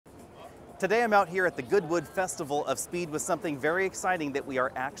Today I'm out here at the Goodwood Festival of Speed with something very exciting that we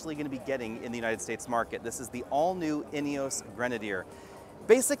are actually going to be getting in the United States market. This is the all-new Ineos Grenadier.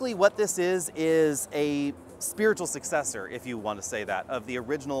 Basically what this is a spiritual successor, if you want to say that, of the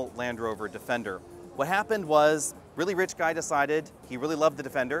original Land Rover Defender. What happened was, really rich guy decided he really loved the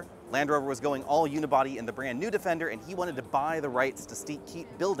Defender. Land Rover was going all unibody in the brand new Defender, and he wanted to buy the rights to keep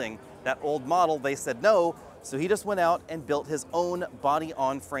building that old model. They said no, so he just went out and built his own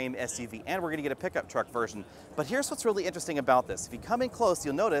body-on-frame SUV, and we're going to get a pickup truck version. But here's what's really interesting about this. If you come in close,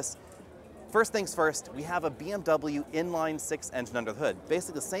 you'll notice, first things first, we have a BMW inline-6 engine under the hood,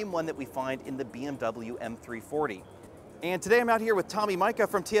 basically the same one that we find in the BMW M340. And today I'm out here with Tommy Micah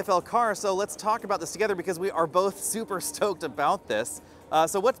from TFL Car, so let's talk about this together because we are both super stoked about this.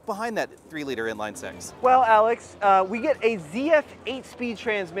 So what's behind that 3-liter inline-6? Well, Alex, we get a ZF 8-speed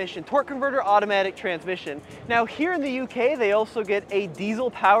transmission, torque converter automatic transmission. Now here in the UK, they also get a diesel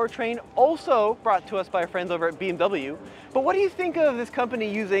powertrain, also brought to us by our friends over at BMW. But what do you think of this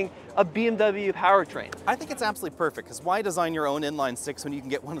company using a BMW powertrain? I think it's absolutely perfect, because why design your own inline-6 when you can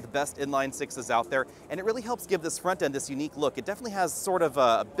get one of the best inline-6s out there? And it really helps give this front end this unique look. It definitely has sort of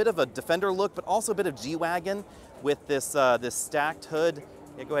a bit of a Defender look, but also a bit of G-Wagon with this, this stacked hood.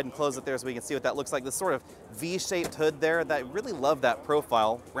 Yeah, go ahead and close it there so we can see what that looks like. This sort of V-shaped hood there. I really love that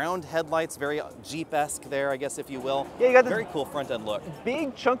profile. Round headlights, very Jeep-esque there, I guess, if you will. Yeah, you got this very cool front end look.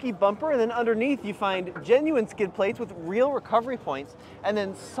 Big chunky bumper, and then underneath you find genuine skid plates with real recovery points, and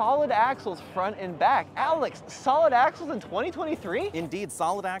then solid axles front and back. Alex, solid axles in 2023? Indeed,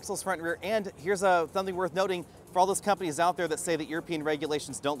 solid axles front and rear. And here's something worth noting for all those companies out there that say that European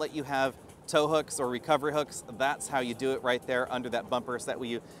regulations don't let you have tow hooks or recovery hooks. That's how you do it right there under that bumper, so that way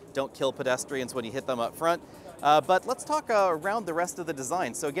you don't kill pedestrians when you hit them up front. But let's talk around the rest of the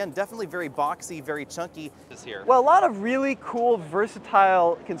design. So again, definitely very boxy, very chunky this here. Well, a lot of really cool,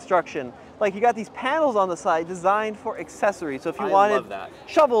 versatile construction. Like you got these panels on the side designed for accessories. So if you wanted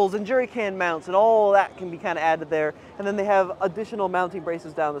shovels and jerry can mounts and all that can be kind of added there. And then they have additional mounting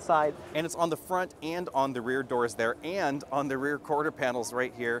braces down the side. And it's on the front and on the rear doors there and on the rear quarter panels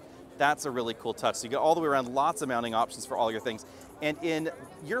right here. That's a really cool touch. So you get all the way around, lots of mounting options for all your things. And in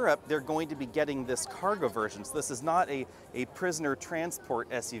Europe, they're going to be getting this cargo version. So this is not a prisoner transport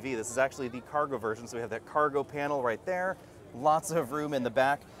SUV. This is actually the cargo version. So we have that cargo panel right there, lots of room in the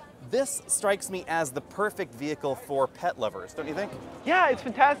back. This strikes me as the perfect vehicle for pet lovers, don't you think? Yeah, it's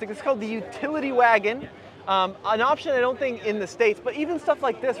fantastic. It's called the utility wagon. An option I don't think in the States, but even stuff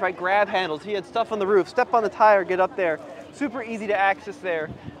like this, right? Grab handles. You had stuff on the roof, step on the tire, get up there. Super easy to access there.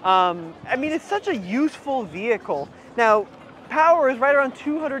 I mean, it's such a useful vehicle. Now, power is right around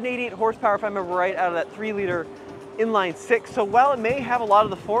 288 horsepower, if I remember right, out of that 3-liter inline-6. So while it may have a lot of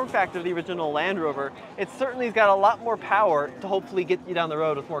the form factor of the original Land Rover, it certainly has got a lot more power to hopefully get you down the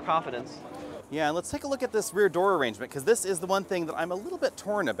road with more confidence. Yeah, and let's take a look at this rear door arrangement, because this is the one thing that I'm a little bit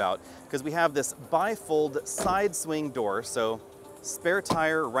torn about, because we have this bifold side swing door, so spare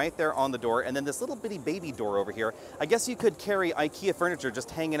tire right there on the door, and then this little bitty baby door over here. I guess you could carry IKEA furniture just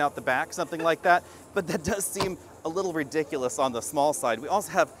hanging out the back, something like that, but that does seem a little ridiculous on the small side. We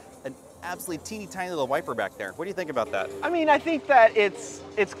also have an absolutely teeny tiny little wiper back there. What do you think about that? I mean, I think that it's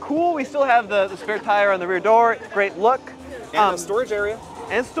cool. We still have the spare tire on the rear door, great look. And a storage area.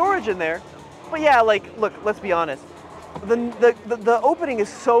 And storage in there. But yeah, like, look, let's be honest. The opening is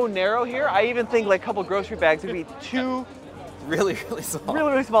so narrow here, I even think like a couple grocery bags would be too really small.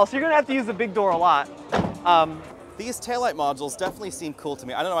 Really small. So you're gonna have to use the big door a lot. These taillight modules definitely seem cool to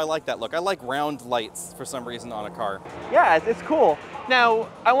me. I don't know, I like that look. I like round lights for some reason on a car. Yeah, it's cool. Now,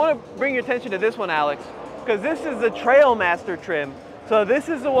 I want to bring your attention to this one, Alex, because this is the Trailmaster trim. So this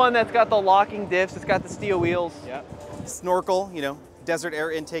is the one that's got the locking diffs, it's got the steel wheels. Yeah. Snorkel, you know, desert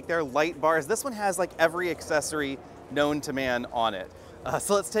air intake there, light bars. This one has like every accessory known to man on it.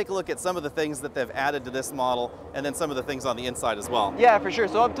 So let's take a look at some of the things that they've added to this model and then some of the things on the inside as well. Yeah, for sure.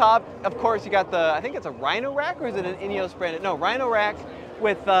 So up top, of course, you got the, I think it's a Rhino rack, or is it an Ineos branded? No, Rhino rack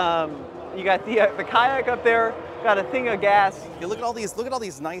with, you got the kayak up there, got a thing of gas. Yeah, look at all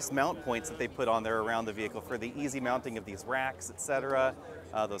these nice mount points that they put on there around the vehicle for the easy mounting of these racks, etc.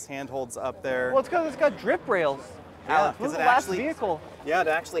 Those handholds up there. Well, it's because it's got drip rails. Yeah, because it actually, vehicle. Yeah, it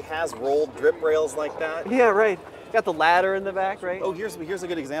actually has rolled drip rails like that. Yeah, right. Got the ladder in the back, right? Oh, here's a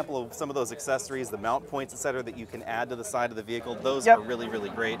good example of some of those accessories, the mount points, etc., that you can add to the side of the vehicle. Those are really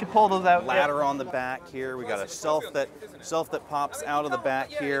great. You can pull those out. Ladder on the back here. We got a shelf that pops out of the back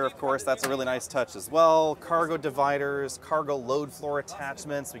here. Of course, that's a really nice touch as well. Cargo dividers, cargo load floor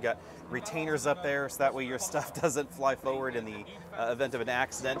attachments. We got retainers up there, so that way your stuff doesn't fly forward in the event of an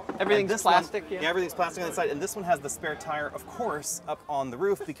accident. Everything's And this plastic, one, yeah. everything's plastic on the side, and this one has the spare tire, of course, up on the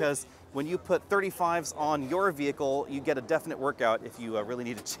roof, because when you put 35s on your vehicle, you get a definite workout if you really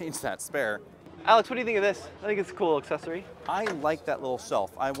need to change that spare. Alex, what do you think of this? I think it's a cool accessory. I like that little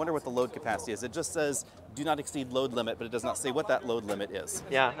shelf. I wonder what the load capacity is. It just says do not exceed load limit, but it does not say what that load limit is.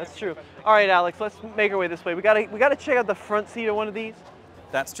 Yeah, that's true. All right, Alex, let's make our way this way. We gotta check out the front seat of one of these.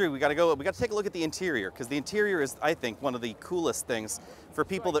 That's true. We got to take a look at the interior, because the interior is, I think, one of the coolest things for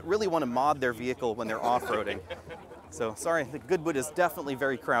people that really want to mod their vehicle when they're off-roading. So, sorry, the Goodwood is definitely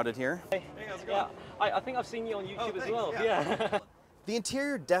very crowded here. Hey, yeah, I think I've seen you on YouTube as well. Yeah. The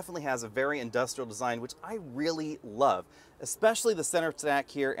interior definitely has a very industrial design, which I really love, especially the center stack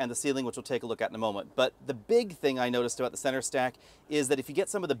here and the ceiling, which we'll take a look at in a moment. But the big thing I noticed about the center stack is that if you get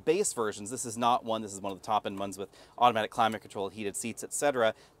some of the base versions, this is not one, this is one of the top-end ones with automatic climate control, heated seats,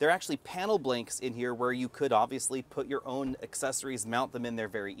 etc. There are actually panel blanks in here where you could obviously put your own accessories, mount them in there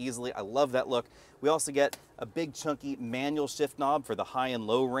very easily. I love that look. We also get a big chunky manual shift knob for the high and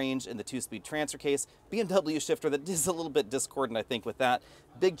low range in the 2-speed transfer case. BMW shifter that is a little bit discordant, I think, with that.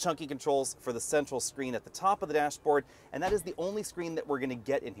 Big chunky controls for the central screen at the top of the dashboard, and that is the only screen that we're going to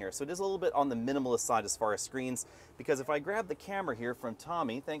get in here. So it is a little bit on the minimalist side as far as screens, because if I grab the camera here from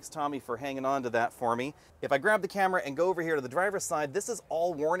Tommy, thanks Tommy for hanging on to that for me. If I grab the camera and go over here to the driver's side, this is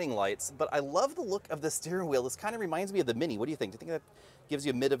all warning lights, but I love the look of the steering wheel. This kind of reminds me of the Mini. What do you think? Do you think that gives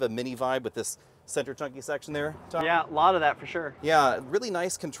you a bit of a Mini vibe with this center chunky section there, Tom? Yeah, a lot of that for sure. Yeah, really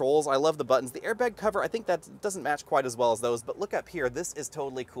nice controls. I love the buttons. The airbag cover, I think that doesn't match quite as well as those, but look up here. This is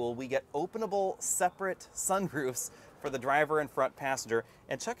totally cool. We get openable separate sunroofs for the driver and front passenger.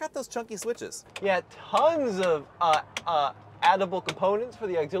 And check out those chunky switches. Yeah, tons of addable components for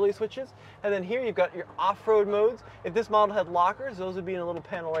the auxiliary switches. And then here you've got your off-road modes. If this model had lockers, those would be in a little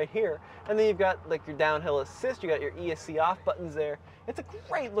panel right here. And then you've got like your downhill assist, you got your ESC off buttons there. It's a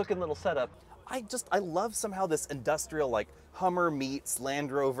great looking little setup. I love somehow this industrial, like Hummer meets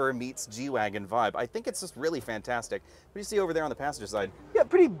Land Rover meets G-Wagon vibe. I think it's just really fantastic. What do you see over there on the passenger side? Yeah,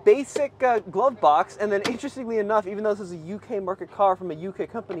 pretty basic glove box. And then interestingly enough, even though this is a UK market car from a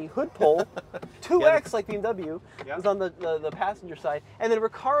UK company, hood pull, 2X like BMW, is on the passenger side. And then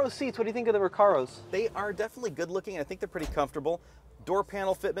Recaro seats, what do you think of the Recaros? They are definitely good looking. I think they're pretty comfortable. Door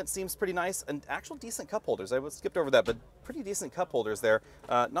panel fitment seems pretty nice, and actual decent cup holders. I skipped over that, but pretty decent cup holders there.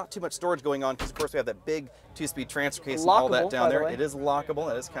 Not too much storage going on, because of course we have that big 2-speed transfer case and all that down there. It is lockable.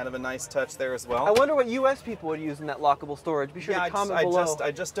 That is kind of a nice touch there as well. I wonder what US people would use in that lockable storage. Be sure to comment below.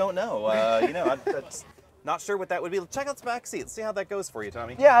 I just don't know. You know, that's not sure what that would be. Check out the back seat. Let's see how that goes for you,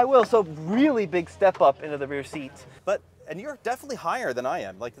 Tommy. Yeah, I will. So really big step up into the rear seats. And you're definitely higher than I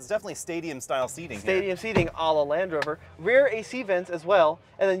am. Like, it's definitely stadium-style seating Stadium seating a la Land Rover. Rear AC vents as well,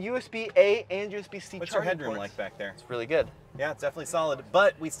 and then USB-A and USB-C charging What's your headroom ports. like back there? It's really good. Yeah, it's definitely solid.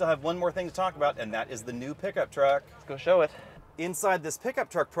 But we still have one more thing to talk about, and that is the new pickup truck. Let's go show it. Inside this pickup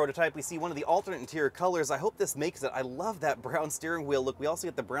truck prototype, we see one of the alternate interior colors. I hope this makes it. I love that brown steering wheel look. We also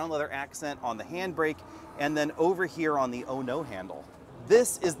get the brown leather accent on the handbrake, and then over here on the oh no handle.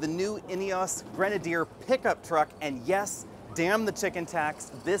 This is the new Ineos Grenadier pickup truck, and yes, damn the chicken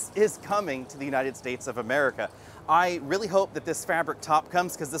tax, this is coming to the United States of America. I really hope that this fabric top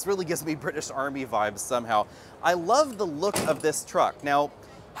comes, because this really gives me British Army vibes somehow. I love the look of this truck. Now,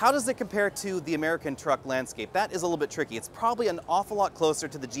 how does it compare to the American truck landscape? That is a little bit tricky. It's probably an awful lot closer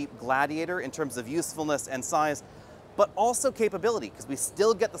to the Jeep Gladiator in terms of usefulness and size, but also capability, because we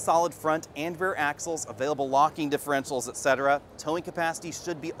still get the solid front and rear axles, available locking differentials, etc. Towing capacity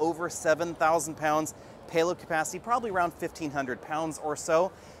should be over 7,000 pounds. Payload capacity probably around 1,500 pounds or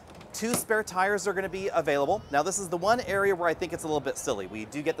so. 2 spare tires are going to be available. Now, this is the one area where I think it's a little bit silly. We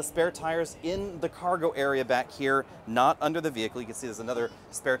do get the spare tires in the cargo area back here, not under the vehicle. You can see there's another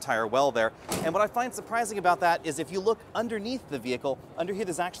spare tire well there. And what I find surprising about that is if you look underneath the vehicle, under here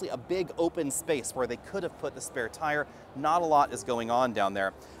there's actually a big open space where they could have put the spare tire. Not a lot is going on down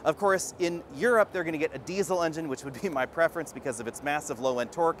there. Of course, in Europe, they're going to get a diesel engine, which would be my preference because of its massive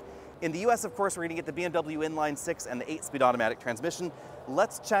low-end torque. In the US, of course, we're going to get the BMW inline 6 and the 8-speed automatic transmission.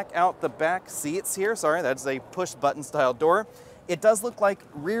 Let's check out the back seats here. Sorry, that's a push button style door. It does look like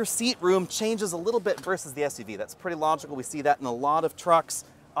rear seat room changes a little bit versus the SUV. That's pretty logical. We see that in a lot of trucks.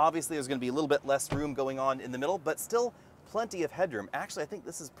 Obviously, there's going to be a little bit less room going on in the middle, but still plenty of headroom. Actually, I think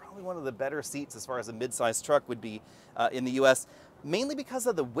this is probably one of the better seats as far as a mid-sized truck would be in the US, mainly because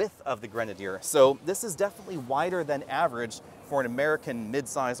of the width of the Grenadier. So this is definitely wider than average for an American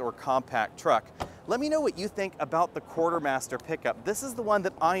mid-size or compact truck. Let me know what you think about the Quartermaster pickup. This is the one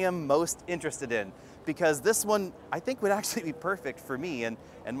that I am most interested in, because this one I think would actually be perfect for me and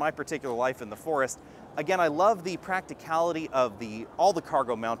my particular life in the forest. Again, I love the practicality of all the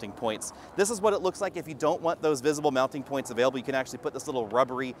cargo mounting points. This is what it looks like if you don't want those visible mounting points available. You can actually put this little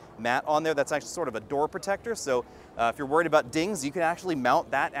rubbery mat on there that's actually sort of a door protector. So if you're worried about dings, you can actually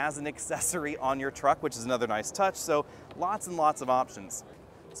mount that as an accessory on your truck, which is another nice touch. So lots and lots of options.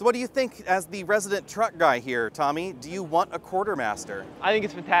 So what do you think as the resident truck guy here, Tommy? Do you want a Quartermaster? I think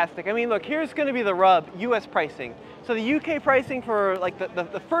it's fantastic. I mean, look, here's going to be the rub, US pricing. So the UK pricing for like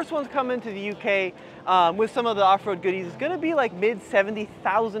the first ones coming to the UK with some of the off-road goodies is going to be like mid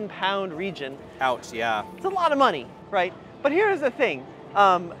 £70,000 region. Ouch, yeah. It's a lot of money, right? But here's the thing.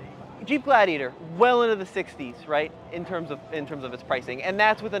 Jeep Gladiator, well into the 60s, right, in terms of its pricing, and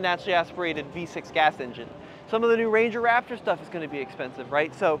that's with a naturally aspirated V6 gas engine. Some of the new Ranger Raptor stuff is going to be expensive,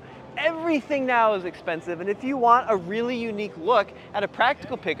 right? So everything now is expensive, and if you want a really unique look at a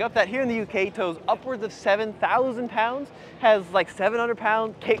practical pickup that here in the UK tows upwards of 7,000 pounds, has like 700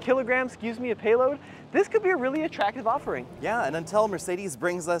 kilograms, of payload, this could be a really attractive offering. Yeah, and until Mercedes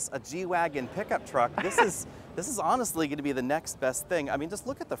brings us a G-Wagon pickup truck, this is honestly going to be the next best thing. I mean, just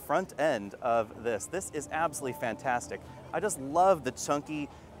look at the front end of this. This is absolutely fantastic. I just love the chunky,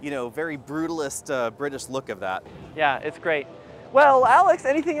 very brutalist British look of that. Yeah, it's great. Well, Alex,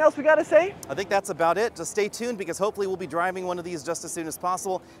 anything else we got to say? I think that's about it. Just stay tuned because hopefully we'll be driving one of these just as soon as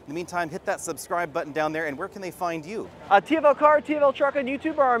possible. In the meantime, hit that subscribe button down there, and where can they find you? TFL Car, TFL Truck on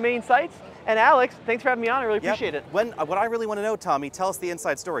YouTube are our main sites. And Alex, thanks for having me on. I really appreciate it. What I really want to know, Tommy, tell us the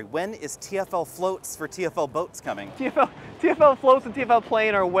inside story. When is TFL Floats for TFL Boats coming? TFL Floats and TFL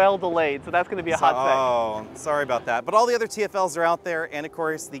Plane are well delayed, so that's going to be a hot sec. Oh, sorry about that. But all the other TFLs are out there, and of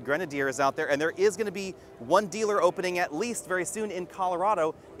course the Grenadier is out there, and there is going to be one dealer opening at least very soon in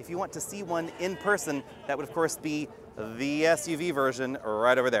Colorado. If you want to see one in person, that would of course be the SUV version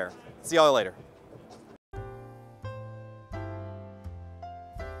right over there. See y'all later.